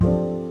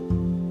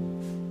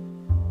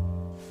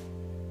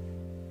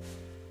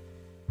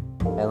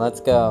Okay,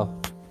 let's go.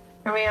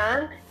 Are we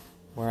on?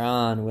 We're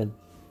on with...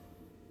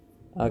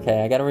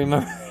 Okay, I gotta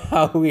remember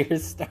how we are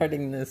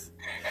starting this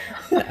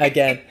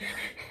again.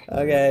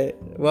 Okay,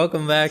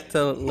 welcome back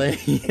to Lay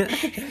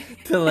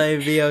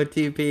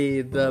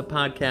VOTP, the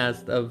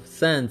podcast of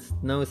sense,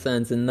 no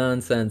sense, and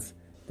nonsense.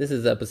 This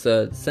is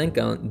episode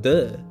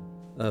 52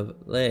 of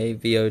Lay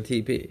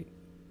VOTP.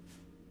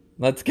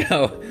 Let's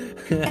go.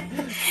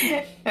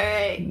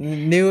 Alright.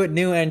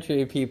 New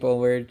entry, people.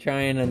 We're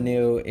trying a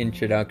new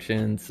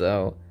introduction,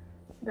 so...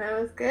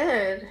 That was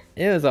good.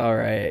 It was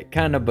alright.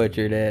 Kind of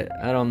butchered it.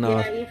 I don't know.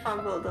 Yeah, you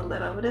fumbled a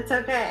little, but it's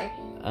okay.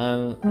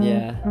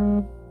 Yeah.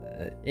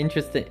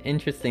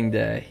 Interesting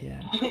day.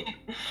 Yeah.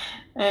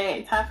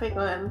 Alright, topic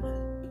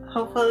 1.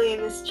 Hopefully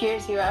this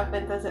cheers you up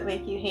and doesn't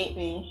make you hate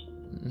me.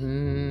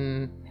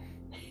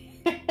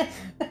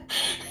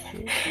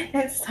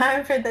 It's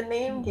time for the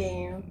name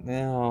game.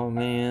 Oh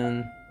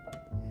man.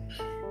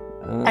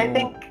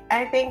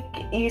 I think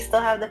you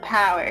still have the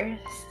powers,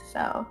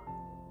 so.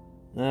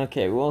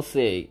 Okay, we'll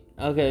see.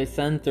 Okay,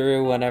 send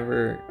through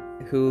whatever.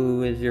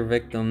 Who is your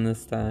victim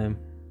this time?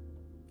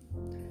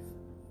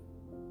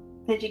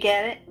 Did you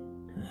get it?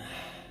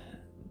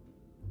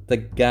 The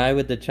guy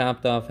with the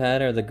chopped off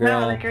head or the girl?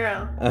 No, the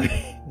girl.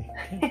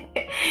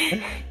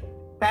 Okay.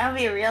 That'll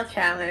be a real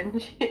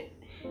challenge.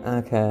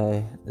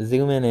 Okay,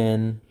 zooming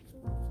in.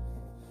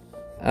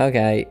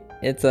 Okay,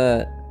 it's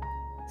a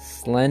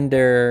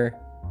slender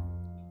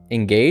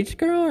engaged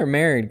girl or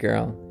married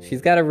girl?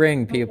 She's got a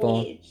ring,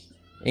 people.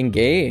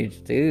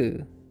 Engaged,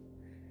 too.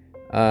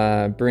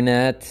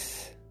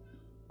 Brunette,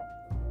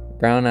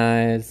 brown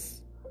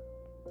eyes.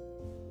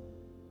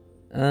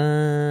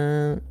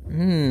 Okay.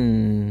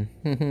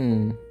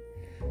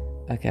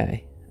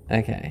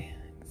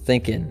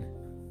 Thinking.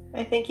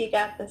 I think you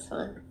got this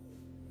one.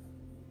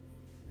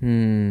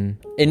 And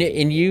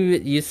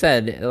you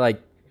said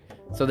like,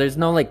 so there's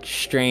no like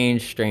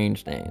strange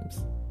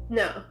names.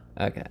 No.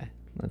 Okay,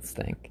 let's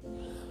think.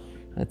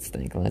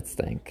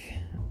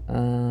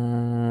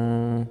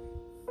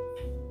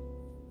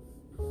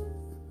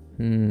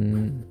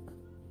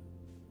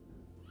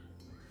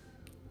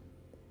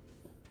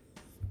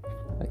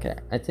 Okay,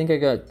 I think I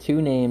got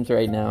 2 names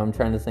right now. I'm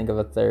trying to think of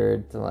a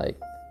third to like...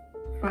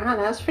 Wow,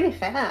 that was pretty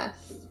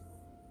fast.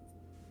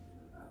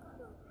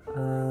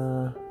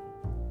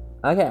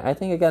 Okay, I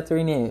think I got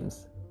 3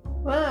 names.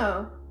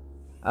 Wow.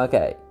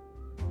 Okay,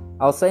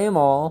 I'll say them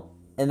all,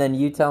 and then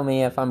you tell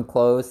me if I'm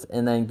close,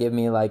 and then give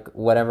me like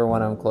whatever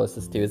one I'm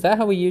closest to. Is that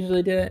how we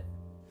usually do it?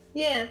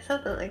 Yeah,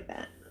 something like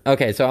that.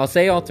 Okay, so I'll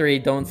say all 3.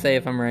 Don't say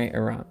if I'm right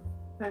or wrong.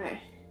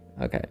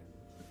 Okay.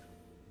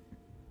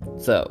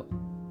 So,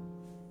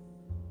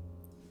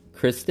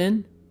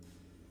 Kristen,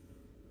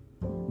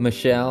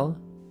 Michelle,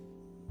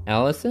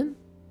 Allison?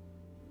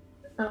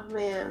 Oh,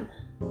 man.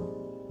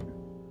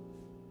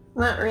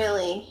 Not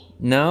really.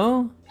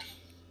 No?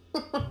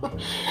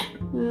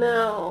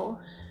 No.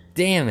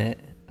 Damn it.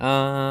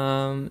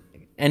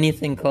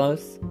 Anything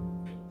close?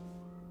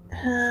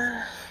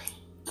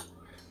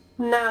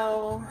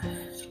 No.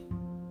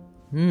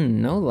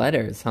 No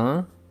letters,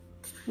 huh?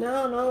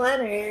 No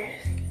letters.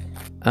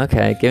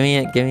 Okay, give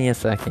me a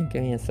second.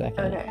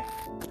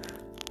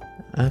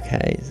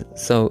 Okay,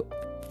 so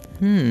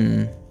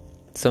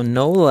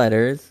no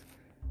letters.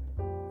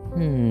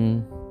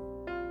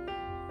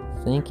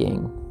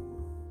 Thinking.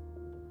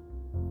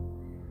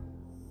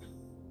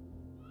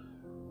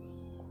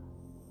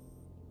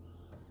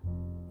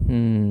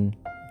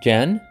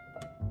 Jen?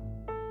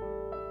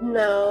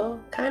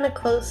 No, kind of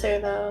closer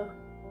though.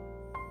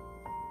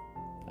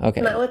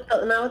 Okay. Not with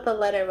the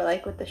letter, but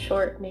like with the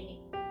short name.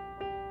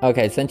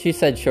 Okay, since you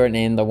said short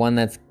name, the one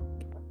that's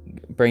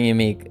bringing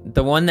me...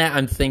 The one that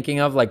I'm thinking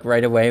of, like,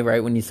 right away,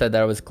 right when you said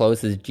that I was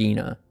close, is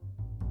Gina.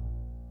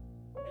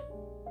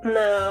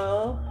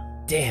 No.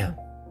 Damn.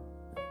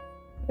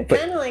 I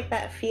kind of like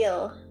that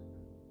feel.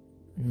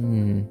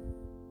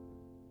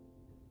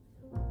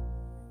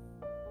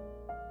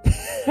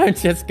 I'm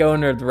just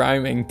going with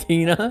rhyming.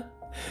 Tina?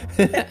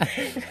 No,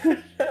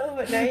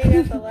 but now you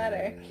got the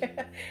letter.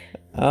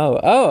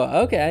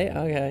 Oh,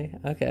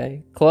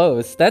 okay.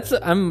 Close.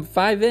 I'm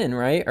 5 in,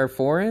 right? Or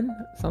 4 in?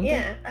 Something?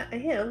 Yeah,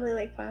 only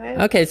like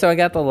 5. Okay, so I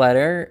got the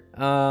letter.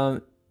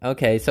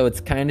 Okay, so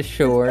it's kind of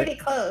short. It's pretty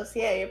close.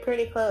 Yeah, you're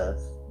pretty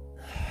close.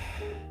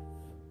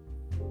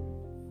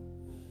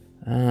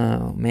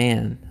 Oh,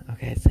 man.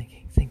 Okay,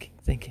 thinking.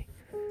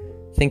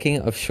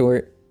 Thinking of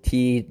short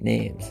T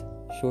names.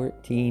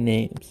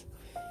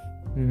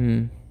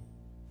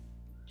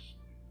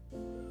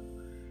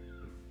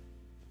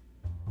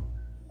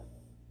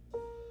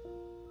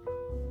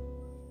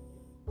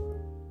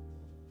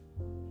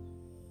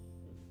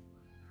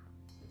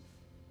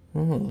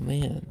 Oh,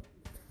 man.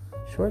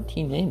 Short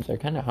T names are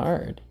kind of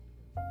hard.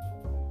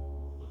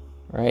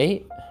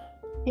 Right?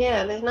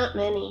 Yeah, there's not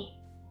many.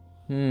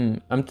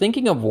 I'm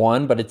thinking of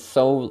one, but it's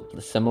so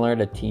similar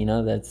to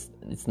Tina that's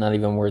it's not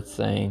even worth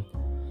saying.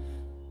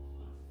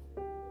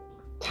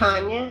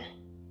 Tanya?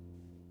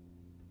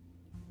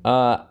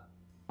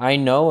 I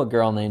know a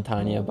girl named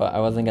Tanya, but I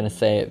wasn't gonna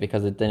say it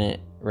because it didn't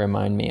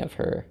remind me of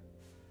her.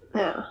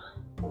 No.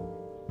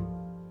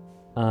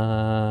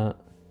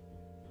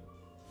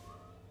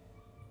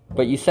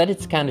 But you said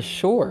it's kind of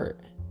short,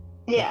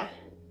 Yeah.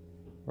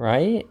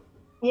 right?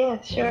 Yeah,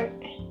 short.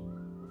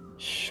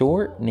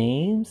 Short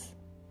names?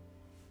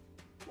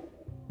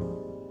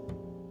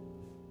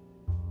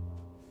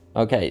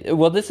 Okay,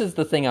 well, this is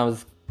the thing I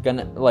was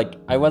gonna, like,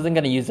 I wasn't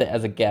gonna use it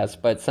as a guess,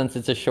 but since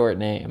it's a short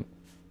name.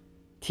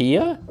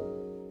 Tia?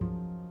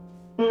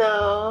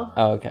 No.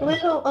 Oh, okay. A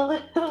little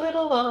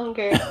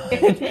longer.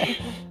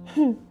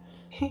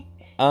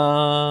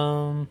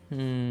 Um,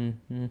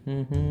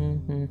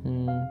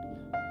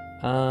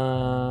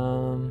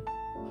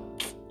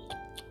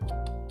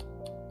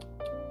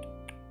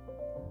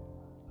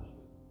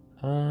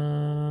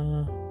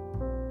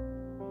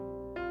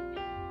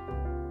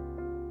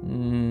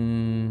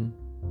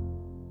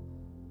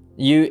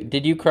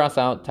 did you cross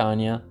out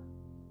Tanya?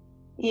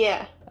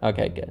 Yeah.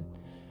 Okay, good.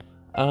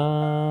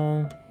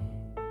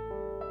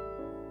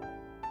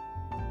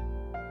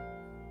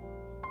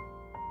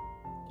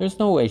 There's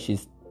no way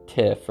she's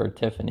Tiff or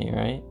Tiffany,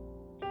 right?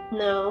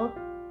 No.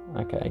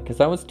 Okay, because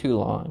that was too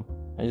long.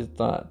 I just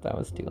thought that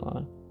was too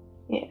long.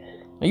 Yeah.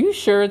 Are you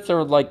sure it's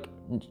her, like,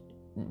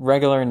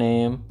 regular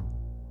name?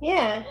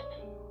 Yeah.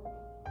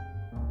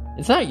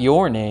 It's not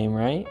your name,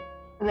 right?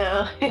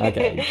 No.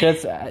 Okay,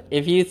 just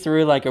if you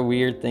threw like a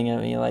weird thing at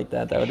me like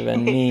that, that would have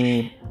been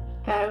mean.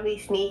 That would be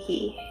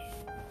sneaky.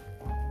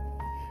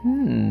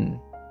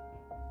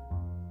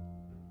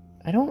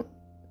 I don't.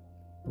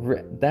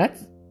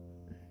 That's.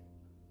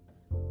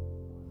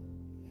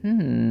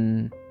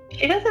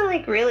 She doesn't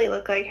like really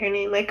look like her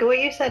name. Like what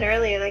you said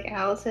earlier, like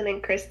Allison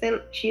and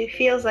Kristen, she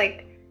feels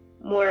like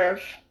more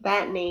of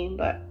that name,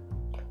 but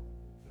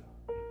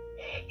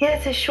yeah,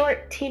 it's a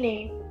short T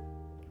name.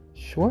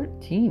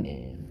 Short T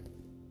name.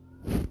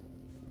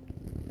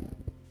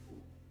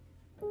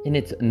 And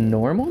it's a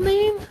normal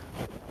name?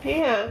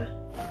 Yeah.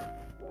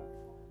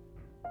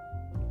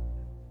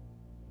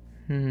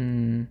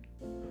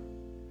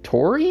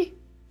 Tori?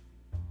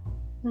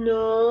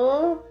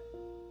 No.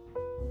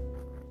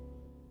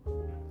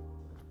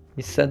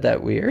 You said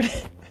that weird.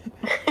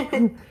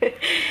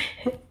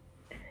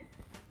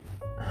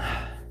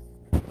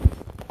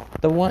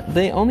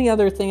 The only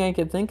other thing I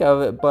could think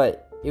of it,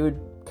 but it would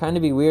kind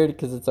of be weird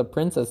because it's a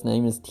princess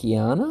name, is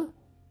Tiana?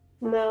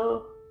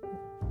 No.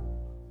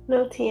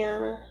 No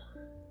Tiana.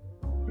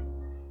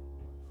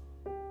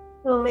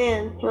 Oh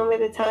man, you want me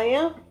to tell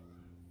you?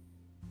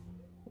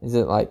 Is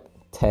it like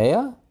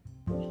Taya?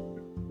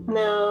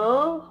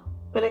 No,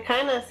 but it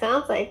kind of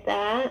sounds like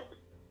that.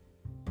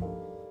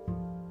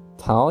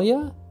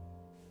 Talia?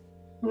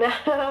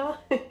 No.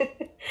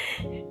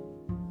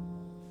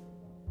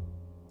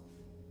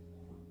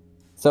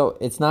 So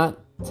it's not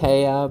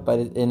Taya,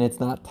 and it's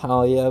not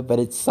Talia, but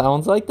it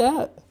sounds like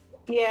that?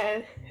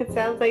 Yeah, it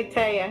sounds like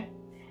Taya.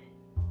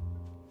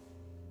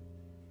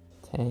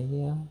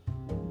 Taya?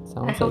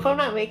 I hope I'm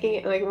not making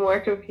it like more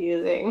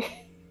confusing.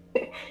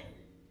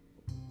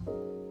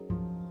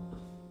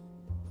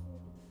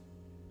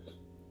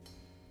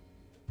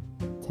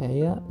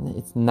 Taya?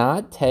 It's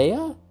not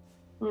Taya?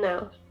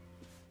 No.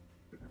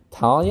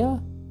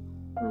 Talia?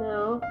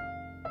 No.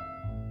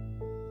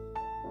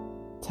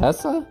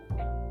 Tessa?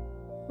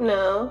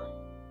 No.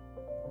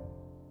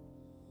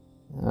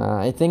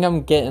 I think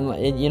I'm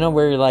getting, you know,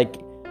 where you're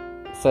like,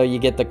 so you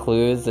get the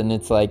clues and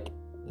it's like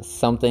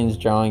something's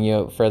drawing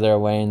you further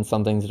away and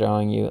something's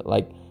drawing you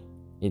like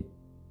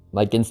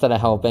instead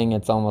of helping,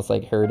 it's almost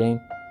like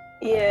hurting.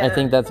 Yeah. I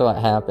think that's what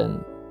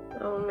happened.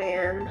 Oh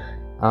man.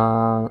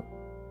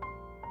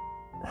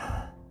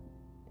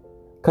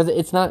 Cause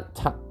it's not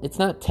Taya, it's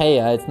not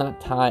Taya,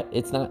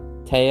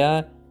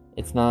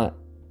 it's not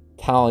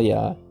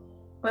Talia.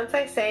 Once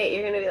I say it,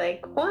 you're gonna be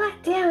like, "What?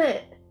 Damn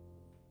it!"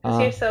 Because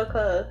you're so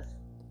close.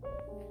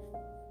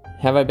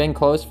 Have I been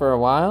close for a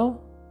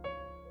while?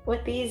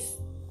 With these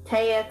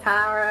Taya,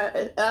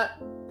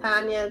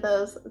 Tanya,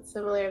 those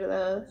similar to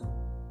those.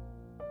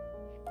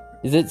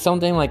 Is it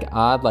something like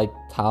odd, like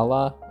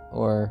Tala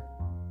or?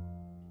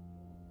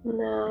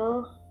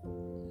 No.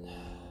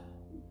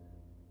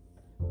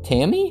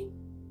 Tammy?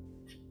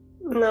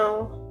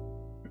 No.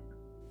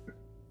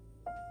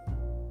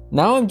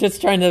 Now I'm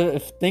just trying to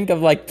think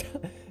of like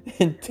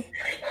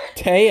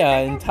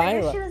Taya and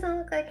Tyla. She doesn't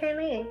look like her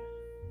name.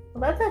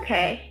 Well, that's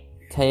okay.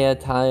 Taya,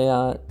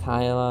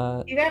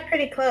 Tyla. You got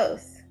pretty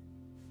close.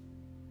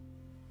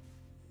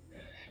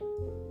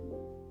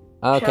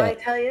 Okay. Shall I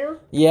tell you?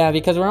 Yeah,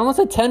 because we're almost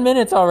at 10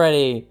 minutes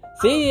already.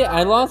 See,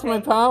 I lost my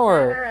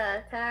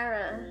power.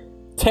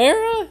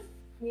 Tara?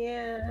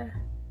 Yeah.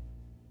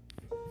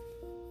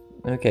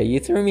 Okay, you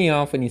threw me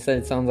off when you said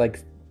it sounds like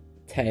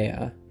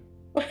Taya.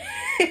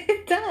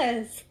 It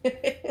does.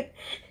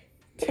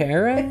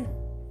 Tara?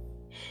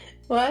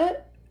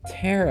 What?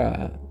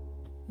 Tara.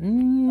 I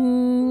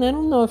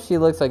don't know if she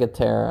looks like a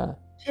Tara.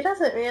 She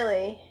doesn't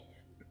really.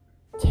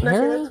 Tara?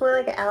 No, she looks more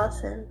like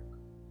Allison.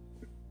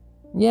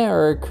 Yeah,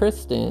 or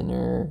Kristen,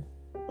 or...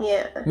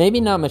 Yeah. Maybe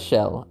not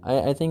Michelle.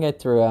 I think I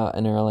threw out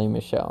an early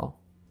Michelle.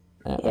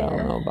 I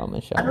don't know about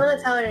Michelle. I'm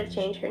gonna tell her to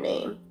change her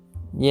name.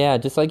 Yeah,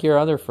 just like your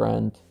other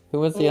friend. Who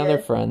was the other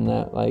Yeah. friend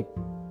that, like...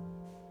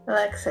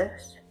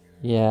 Alexis.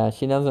 Yeah,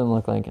 she doesn't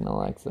look like an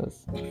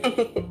Alexis.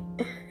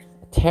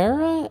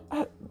 Tara?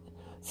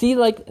 See,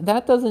 like,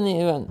 that doesn't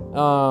even...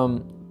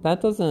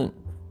 That doesn't...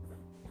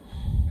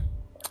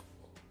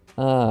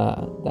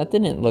 That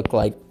didn't look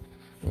like...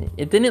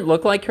 It didn't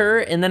look like her,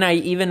 and then I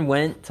even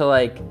went to,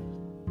 like...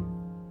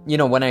 You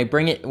know, when I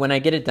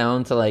get it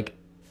down to, like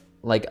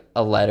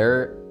a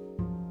letter,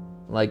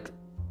 like,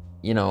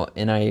 you know,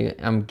 and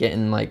I'm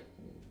getting, like,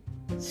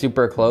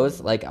 super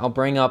close, like, I'll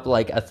bring up,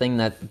 like, a thing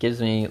that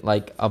gives me,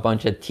 like, a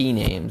bunch of T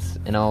names,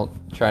 and I'll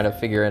try to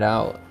figure it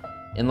out.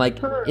 And, like,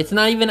 it's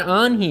not even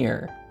on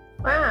here.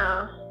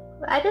 Wow.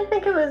 I didn't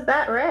think it was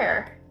that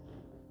rare.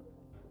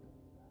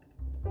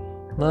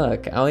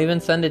 Look, I'll even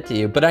send it to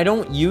you, but I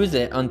don't use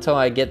it until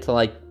I get to,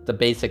 like, the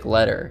basic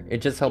letter.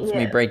 It just helps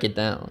me break it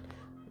down.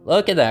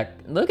 Look at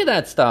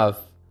that stuff.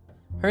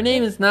 Her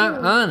name is not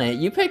on it.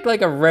 You picked,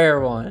 like, a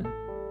rare one.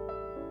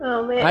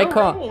 Oh man, my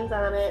name's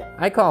on it.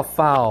 I call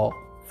foul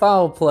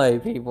play,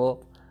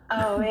 people.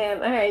 Oh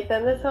man, alright,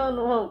 then this one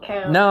won't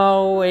count.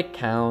 No, it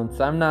counts.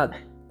 I'm not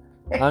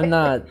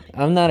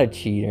a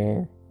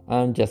cheater.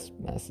 I'm just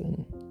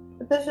messing.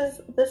 This is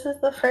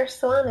the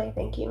first one I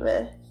think you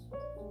missed.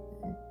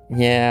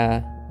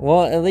 Yeah.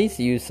 Well, at least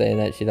you say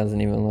that she doesn't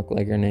even look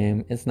like her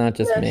name. It's not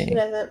just me. She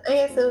doesn't. I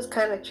guess it was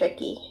kind of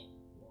tricky.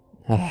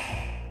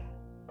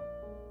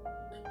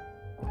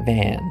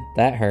 Man,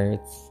 that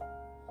hurts.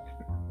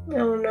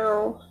 Oh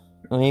no.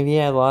 Maybe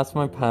I lost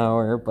my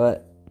power,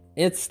 but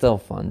it's still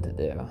fun to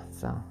do,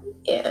 so.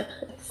 Yeah,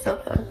 it's still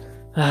fun.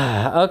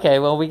 Okay,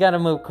 well, we gotta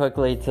move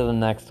quickly to the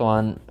next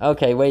one.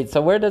 Okay, wait,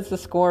 so where does the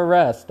score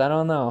rest? I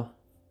don't know.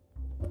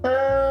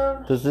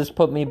 Does this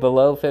put me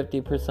below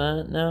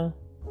 50% now?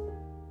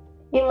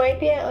 You might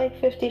be at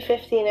like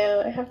 50-50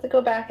 now. I have to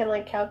go back and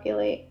like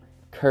calculate.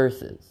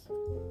 Curses.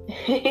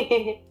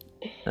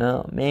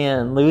 Oh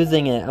man,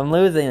 losing it. I'm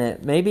losing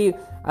it. Maybe,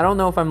 I don't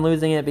know if I'm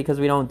losing it because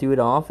we don't do it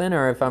often,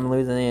 or if I'm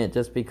losing it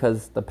just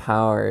because the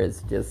power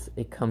is just,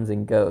 it comes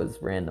and goes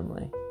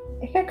randomly.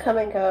 It could come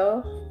and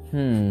go.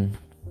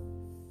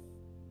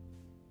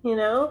 You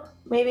know?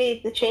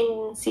 Maybe the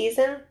change in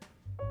season?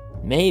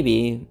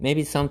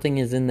 Maybe something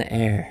is in the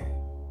air.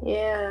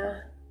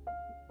 Yeah.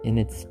 And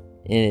it's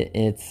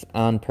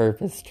on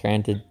purpose,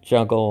 trying to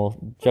juggle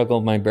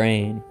my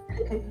brain.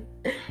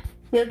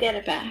 You'll get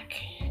it back.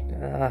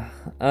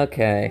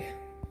 Okay,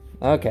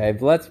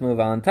 let's move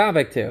on.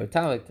 Topic two.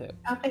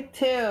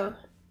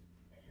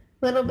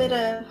 Little bit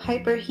of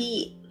hyper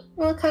heat.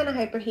 Well, kind of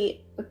hyper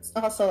heat. It's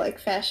also like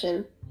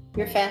fashion.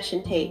 Your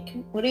fashion take.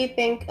 What do you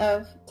think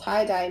of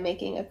tie-dye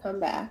making a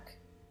comeback?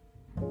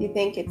 Do you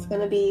think it's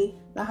going to be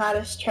the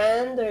hottest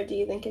trend, or do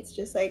you think it's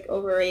just like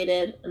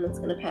overrated and it's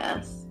going to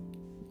pass?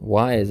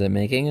 Why is it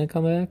making a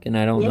comeback and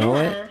I don't know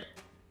it?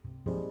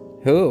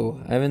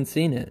 Who? I haven't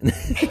seen it.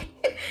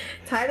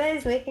 Tie-dye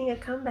is making a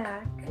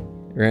comeback.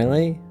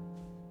 Really?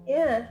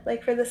 Yeah,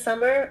 like for the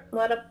summer, a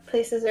lot of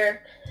places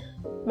are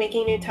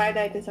making new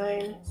tie-dye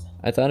designs.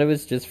 I thought it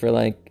was just for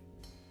like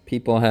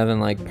people having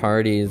like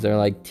parties, or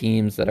like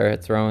teams that are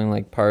throwing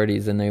like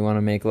parties and they want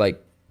to make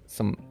like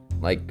some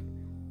like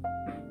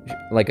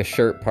a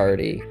shirt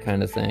party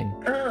kind of thing.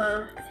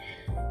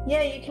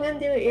 Yeah, you can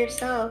do it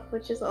yourself,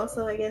 which is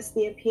also, I guess,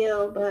 the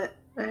appeal, but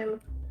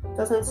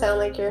doesn't sound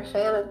like you're a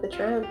fan of the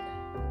trend.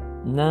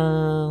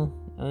 No,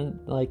 I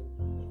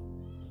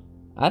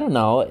don't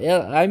know.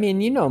 I mean,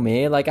 you know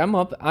me. Like, I'm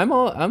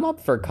up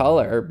for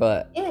color,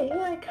 but yeah, you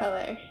like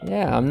color.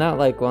 Yeah, I'm not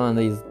like one of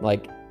these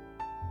like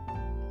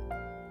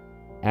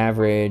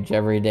average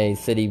everyday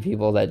city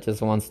people that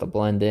just wants to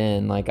blend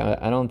in. Like,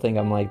 I don't think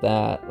I'm like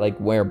that. Like,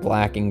 wear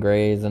black and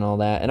grays and all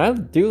that. And I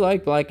do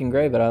like black and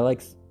gray, but I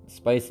like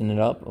spicing it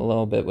up a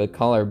little bit with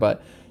color.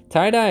 But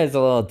tie-dye is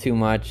a little too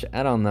much.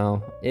 I don't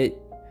know.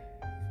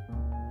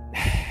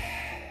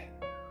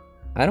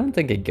 I don't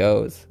think it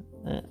goes.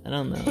 I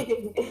don't know.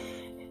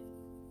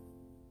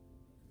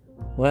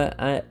 What?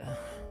 I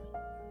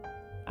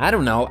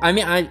don't know. I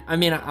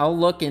mean, I'll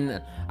look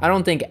in. I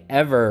don't think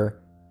ever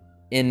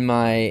in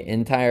my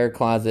entire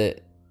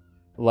closet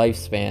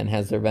lifespan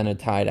has there been a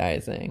tie-dye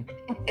thing.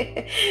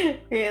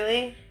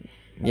 Really?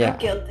 Yeah. I'm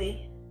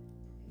guilty.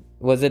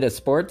 Was it a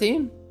sport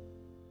team?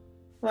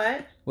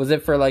 What? Was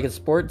it for like a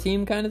sport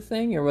team kind of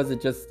thing, or was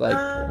it just like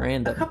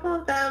random? A couple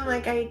of them,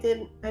 like I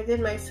did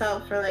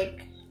myself for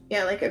like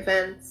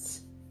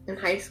events in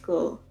high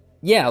school.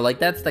 Yeah, like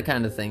that's the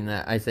kind of thing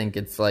that I think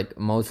it's like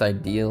most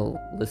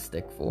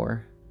idealistic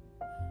for.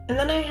 And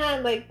then I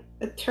had like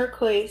a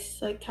turquoise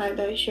like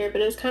tie-dye shirt,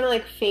 but it was kind of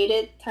like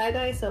faded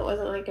tie-dye, so it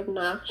wasn't like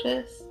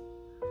obnoxious.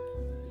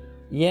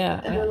 Yeah.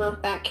 I don't know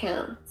if that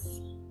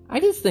counts. I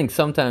just think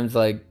sometimes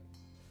like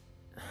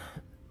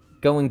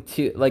going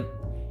too like,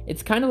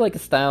 it's kind of like a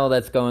style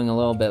that's going a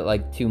little bit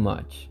like too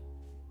much.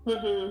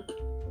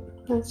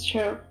 That's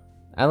true.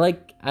 I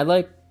like a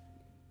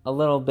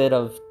little bit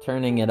of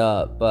turning it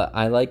up, but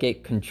I like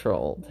it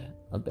controlled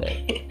a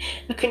bit.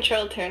 A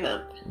controlled turn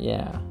up.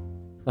 Yeah.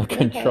 A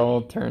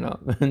controlled turn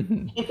up.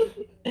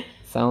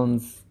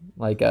 Sounds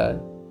like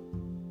a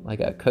like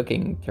a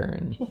cooking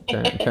term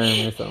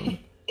or something.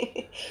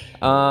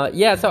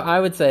 Yeah, so I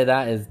would say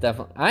that is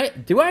definitely.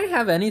 Do I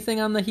have anything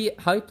on the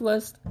hype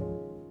list?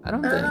 I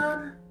don't think.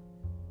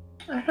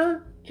 I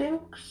don't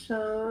think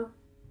so.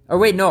 Or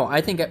wait, no,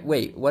 I think.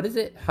 Wait, what is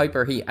it? Hype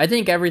or heat? I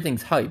think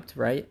everything's hyped,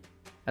 right?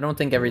 I don't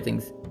think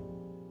everything's.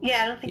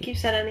 Yeah, I don't think you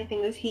said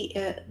anything was heat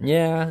yet.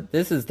 Yeah,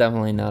 this is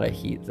definitely not a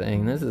heat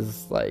thing. This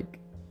is like.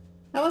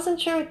 I wasn't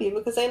sure with you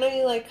because I know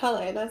you like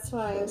color. That's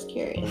why I was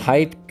curious.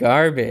 Hype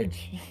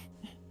garbage.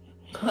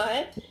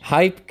 What?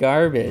 Hype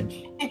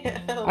garbage.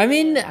 Oh, I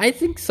mean, I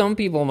think some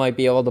people might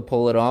be able to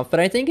pull it off, but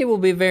I think it will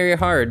be very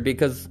hard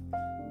because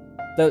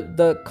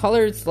the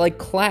colors like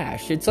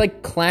clash. It's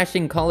like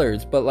clashing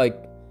colors, but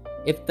like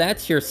if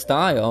that's your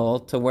style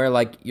to where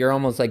like you're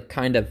almost like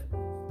kind of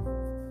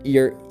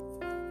your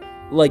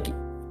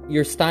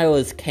style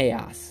is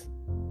chaos.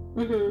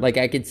 Mm-hmm. Like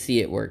I could see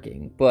it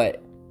working,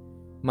 but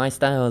my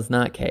style is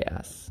not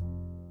chaos.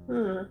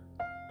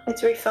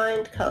 It's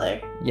refined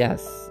color.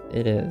 Yes,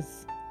 it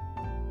is.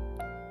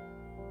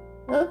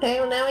 Okay,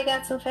 well now we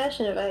got some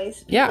fashion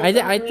advice. Yeah, I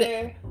think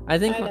tie-dye.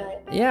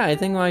 I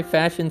think my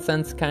fashion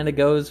sense kind of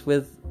goes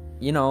with,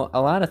 you know,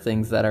 a lot of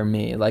things that are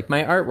me. Like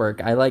my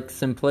artwork, I like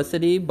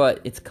simplicity, but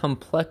it's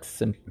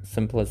complex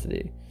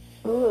simplicity.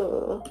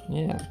 Ooh.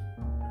 Yeah.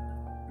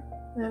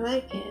 I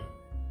like it.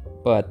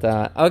 But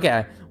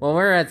okay, well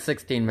we're at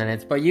 16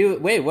 minutes. But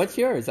what's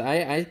yours?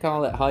 I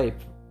call it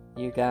hype.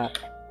 You got.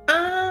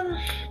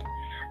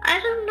 I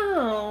don't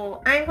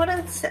know. I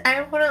wouldn't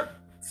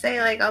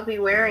say like I'll be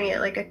wearing it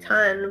like a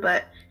ton,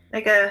 but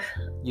like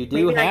you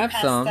do have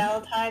like some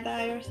pastel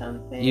tie-dye or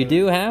something. You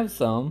do have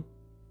some.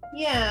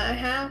 Yeah, I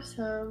have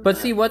some. But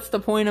see, what's the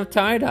point of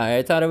tie-dye?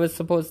 I thought it was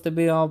supposed to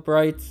be all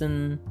brights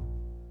and.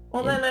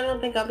 Well, then I don't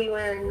think I'll be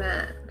wearing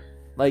that.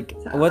 Like,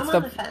 So what's I'm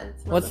on the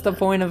fence. what's the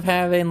point of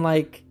having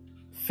like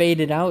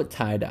faded out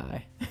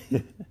tie-dye?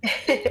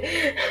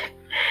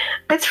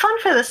 It's fun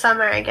for the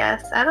summer, I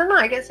guess. I don't know.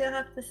 I guess you'll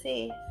have to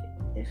see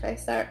if I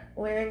start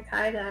wearing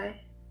tie-dye.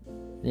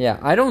 Yeah,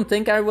 I don't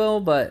think I will,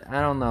 but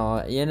I don't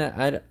know. You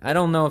know, I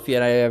don't know if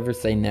yet I ever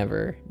say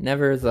never.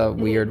 Never is a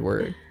weird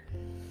word.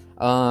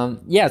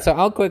 Yeah, so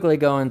I'll quickly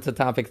go into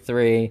topic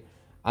 3.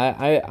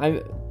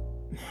 I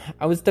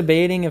was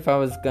debating if I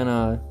was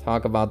gonna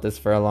talk about this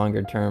for a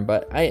longer term,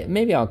 but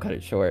maybe I'll cut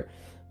it short.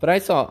 But I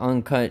saw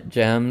Uncut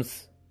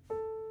Gems.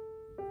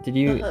 Did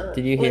you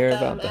hear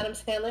about that? Adam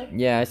Sandler?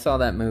 Yeah, I saw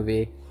that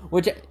movie.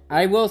 Which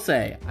I will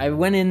say, I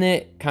went in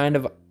it kind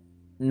of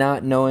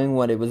not knowing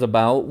what it was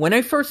about. When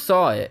I first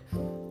saw it,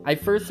 I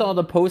first saw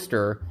the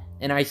poster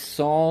and I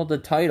saw the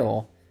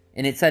title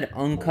and it said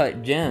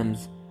Uncut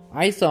Gems.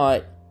 I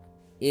thought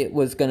it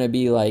was gonna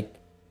be like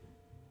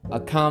a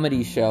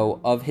comedy show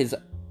of his,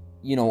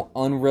 you know,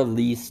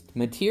 unreleased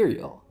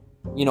material.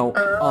 You know,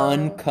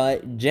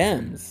 Uncut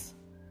Gems.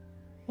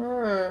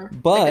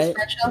 But like a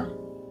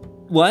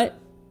special? What?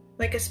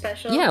 Like a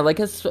special? Yeah, like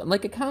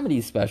a comedy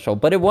special,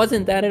 but it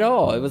wasn't that at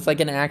all. It was like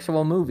an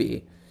actual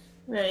movie.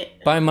 Right.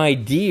 By my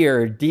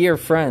dear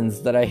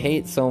friends that I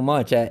hate so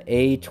much at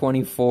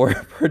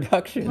A24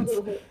 Productions.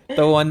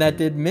 The one that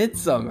did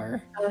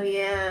Midsommar. Oh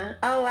yeah.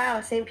 Oh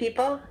wow, same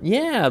people?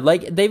 Yeah,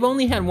 like they've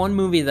only had one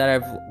movie that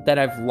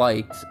I've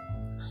liked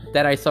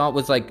that I thought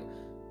was like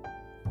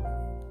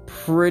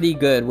pretty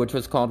good, which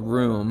was called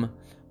Room.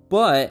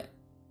 But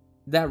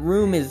that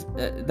Room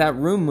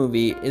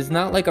movie is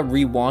not like a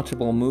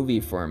rewatchable movie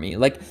for me.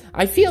 Like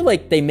I feel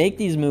like they make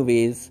these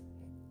movies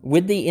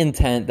with the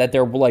intent that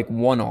they're like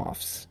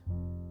one-offs.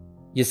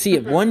 You see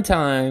it one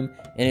time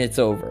and it's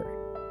over.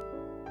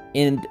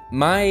 And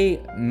my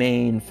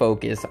main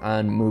focus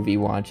on movie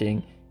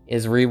watching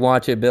is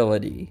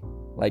rewatchability.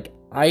 Like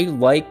I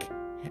like,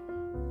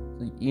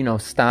 you know,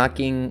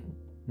 stocking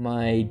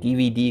my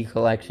DVD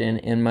collection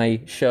and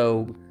my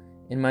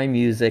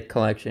music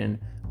collection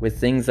with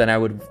things that I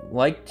would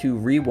like to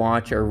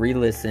rewatch or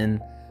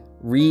re-listen,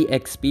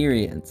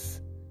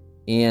 re-experience.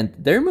 And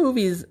their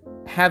movies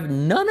have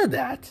none of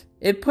that.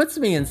 It puts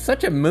me in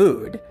such a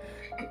mood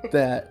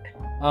that,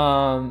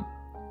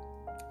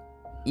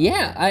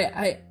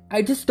 yeah,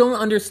 I just don't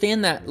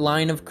understand that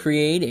line of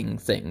creating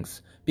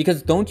things.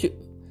 Because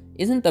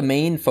isn't the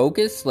main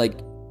focus, like,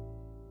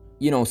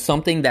 you know,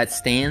 something that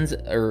stands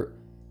or,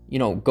 you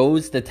know,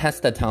 goes the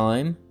test of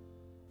time?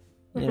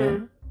 You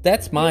know,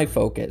 that's my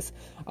focus.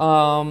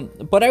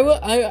 But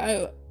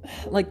I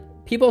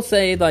like, people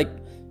say, like,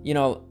 you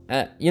know,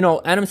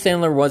 Adam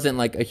Sandler wasn't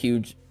like a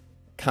huge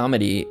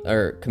comedy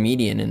or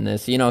comedian in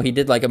this. You know, he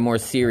did like a more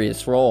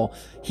serious role.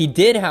 He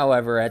did,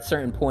 however, at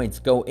certain points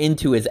go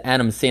into his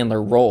Adam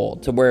Sandler role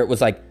to where it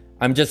was like,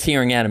 I'm just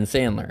hearing Adam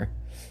Sandler.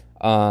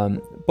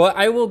 But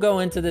I will go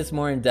into this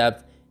more in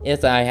depth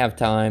if I have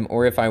time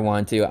or if I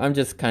want to. I'm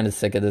just kind of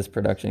sick of this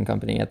production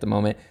company at the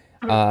moment.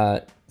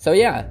 So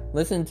yeah,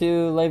 listen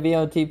to Le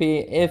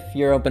VOTP if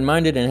you're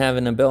open-minded and have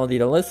an ability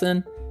to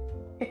listen.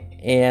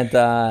 And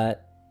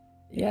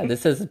yeah,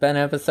 this has been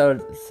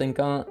episode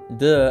 52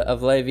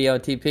 of Le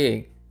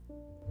VOTP.